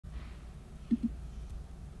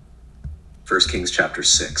1 Kings chapter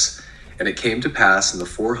 6. And it came to pass in the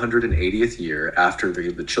 480th year after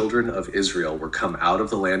the children of Israel were come out of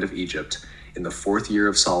the land of Egypt, in the 4th year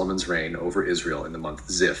of Solomon's reign over Israel, in the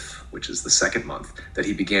month Ziph, which is the 2nd month, that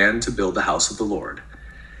he began to build the house of the Lord.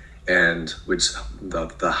 And which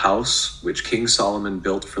the house which King Solomon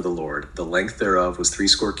built for the Lord, the length thereof was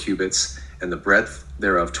 80 cubits, and the breadth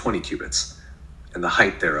thereof 20 cubits, and the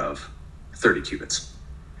height thereof 30 cubits.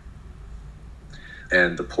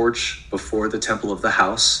 And the porch before the temple of the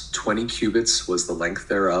house, 20 cubits was the length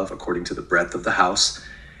thereof, according to the breadth of the house,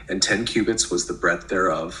 and 10 cubits was the breadth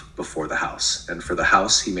thereof before the house. And for the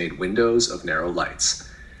house he made windows of narrow lights.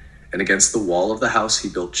 And against the wall of the house he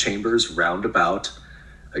built chambers round about,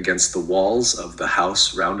 against the walls of the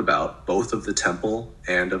house round about, both of the temple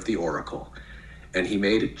and of the oracle. And he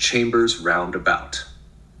made chambers round about.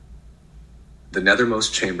 The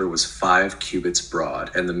nethermost chamber was 5 cubits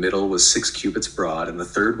broad, and the middle was 6 cubits broad, and the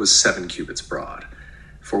third was 7 cubits broad.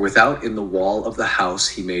 For without in the wall of the house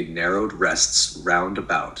he made narrowed rests round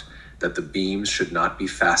about, that the beams should not be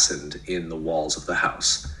fastened in the walls of the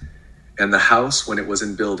house. And the house, when it was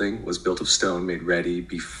in building, was built of stone made ready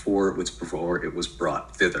before it was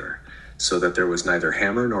brought thither, so that there was neither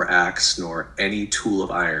hammer nor axe nor any tool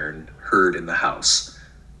of iron heard in the house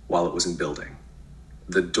while it was in building.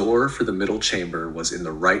 The door for the middle chamber was in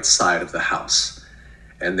the right side of the house,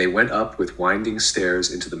 and they went up with winding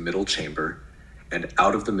stairs into the middle chamber, and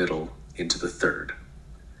out of the middle into the third.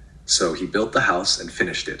 So he built the house and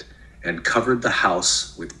finished it, and covered the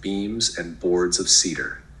house with beams and boards of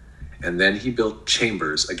cedar. And then he built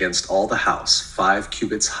chambers against all the house, 5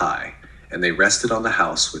 cubits high, and they rested on the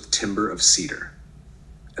house with timber of cedar.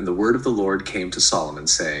 And the word of the Lord came to Solomon,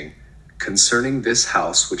 saying, Concerning this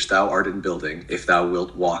house which thou art in building, if thou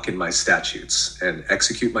wilt walk in my statutes, and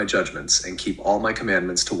execute my judgments, and keep all my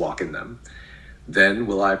commandments to walk in them, then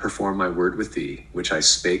will I perform my word with thee, which I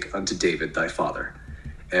spake unto David thy father.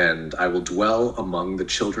 And I will dwell among the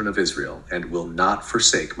children of Israel, and will not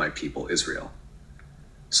forsake my people Israel.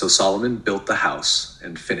 So Solomon built the house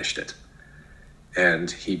and finished it.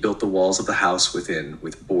 And he built the walls of the house within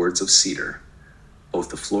with boards of cedar, both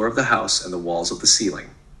the floor of the house and the walls of the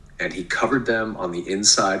ceiling. And he covered them on the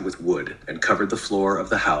inside with wood, and covered the floor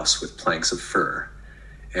of the house with planks of fir.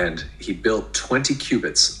 And he built 20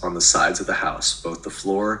 cubits on the sides of the house, both the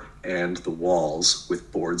floor and the walls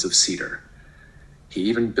with boards of cedar. He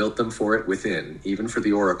even built them for it within, even for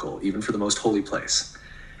the oracle, even for the most holy place.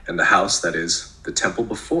 And the house, that is, the temple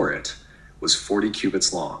before it, was 40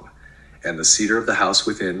 cubits long. And the cedar of the house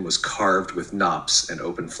within was carved with knops and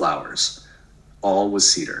open flowers. All was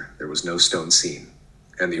cedar, there was no stone seen.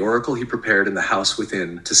 And the oracle he prepared in the house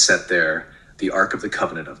within to set there the ark of the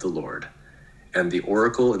covenant of the Lord. And the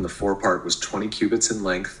oracle in the forepart was 20 cubits in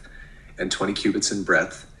length, and 20 cubits in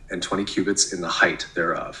breadth, and 20 cubits in the height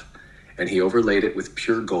thereof. And he overlaid it with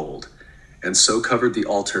pure gold, and so covered the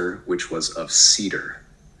altar which was of cedar.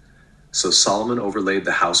 So Solomon overlaid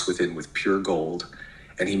the house within with pure gold,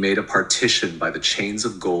 and he made a partition by the chains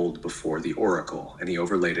of gold before the oracle, and he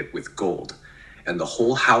overlaid it with gold. And the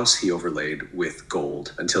whole house he overlaid with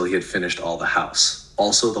gold until he had finished all the house.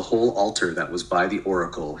 Also the whole altar that was by the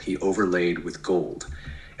oracle he overlaid with gold.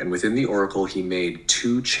 And within the oracle he made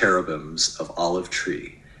 2 cherubims of olive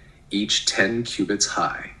tree, each 10 cubits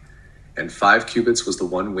high. And 5 cubits was the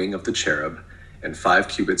one wing of the cherub, and 5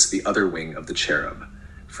 cubits the other wing of the cherub.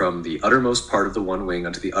 From the uttermost part of the one wing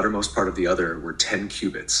unto the uttermost part of the other were 10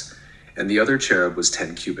 cubits. And the other cherub was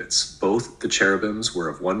 10 cubits. Both the cherubims were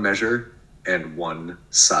of one measure and one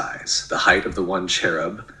size. The height of the one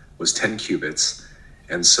cherub was 10 cubits,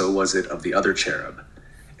 and so was it of the other cherub.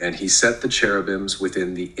 And he set the cherubims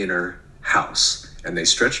within the inner house, and they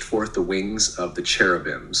stretched forth the wings of the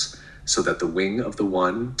cherubims, so that the wing of the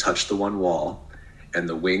one touched the one wall, and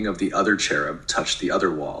the wing of the other cherub touched the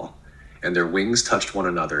other wall, and their wings touched one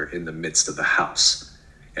another in the midst of the house.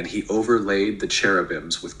 And he overlaid the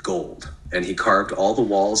cherubims with gold. And he carved all the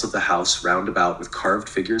walls of the house round about with carved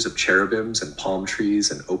figures of cherubims and palm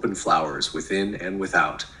trees and open flowers within and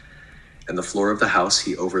without. And the floor of the house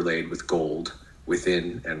he overlaid with gold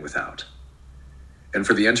within and without. And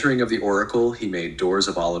for the entering of the oracle he made doors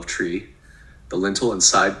of olive tree. The lintel and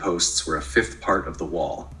side posts were a 5th part of the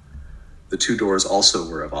wall. The 2 doors also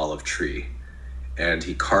were of olive tree. And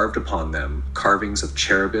he carved upon them carvings of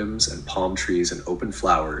cherubims and palm trees and open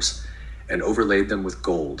flowers, and overlaid them with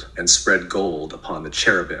gold, and spread gold upon the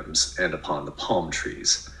cherubims and upon the palm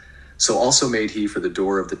trees. So also made he for the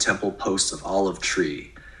door of the temple posts of olive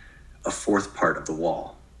tree, a 4th part of the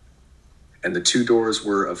wall. And the 2 doors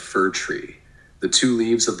were of fir tree. The 2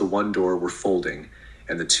 leaves of the one door were folding,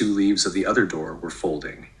 and the 2 leaves of the other door were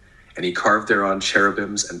folding. And he carved thereon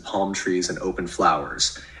cherubims and palm trees and open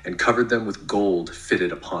flowers, and covered them with gold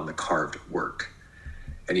fitted upon the carved work.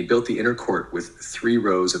 And he built the inner court with 3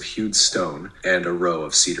 rows of hewed stone and a row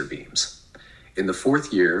of cedar beams. In the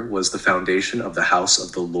 4th year was the foundation of the house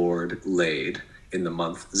of the Lord laid, in the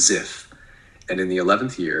month Ziph. And in the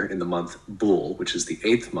 11th year, in the month Bul, which is the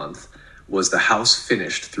 8th month, was the house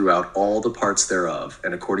finished throughout all the parts thereof,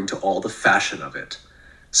 and according to all the fashion of it.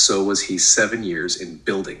 So was he 7 years in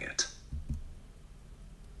building it.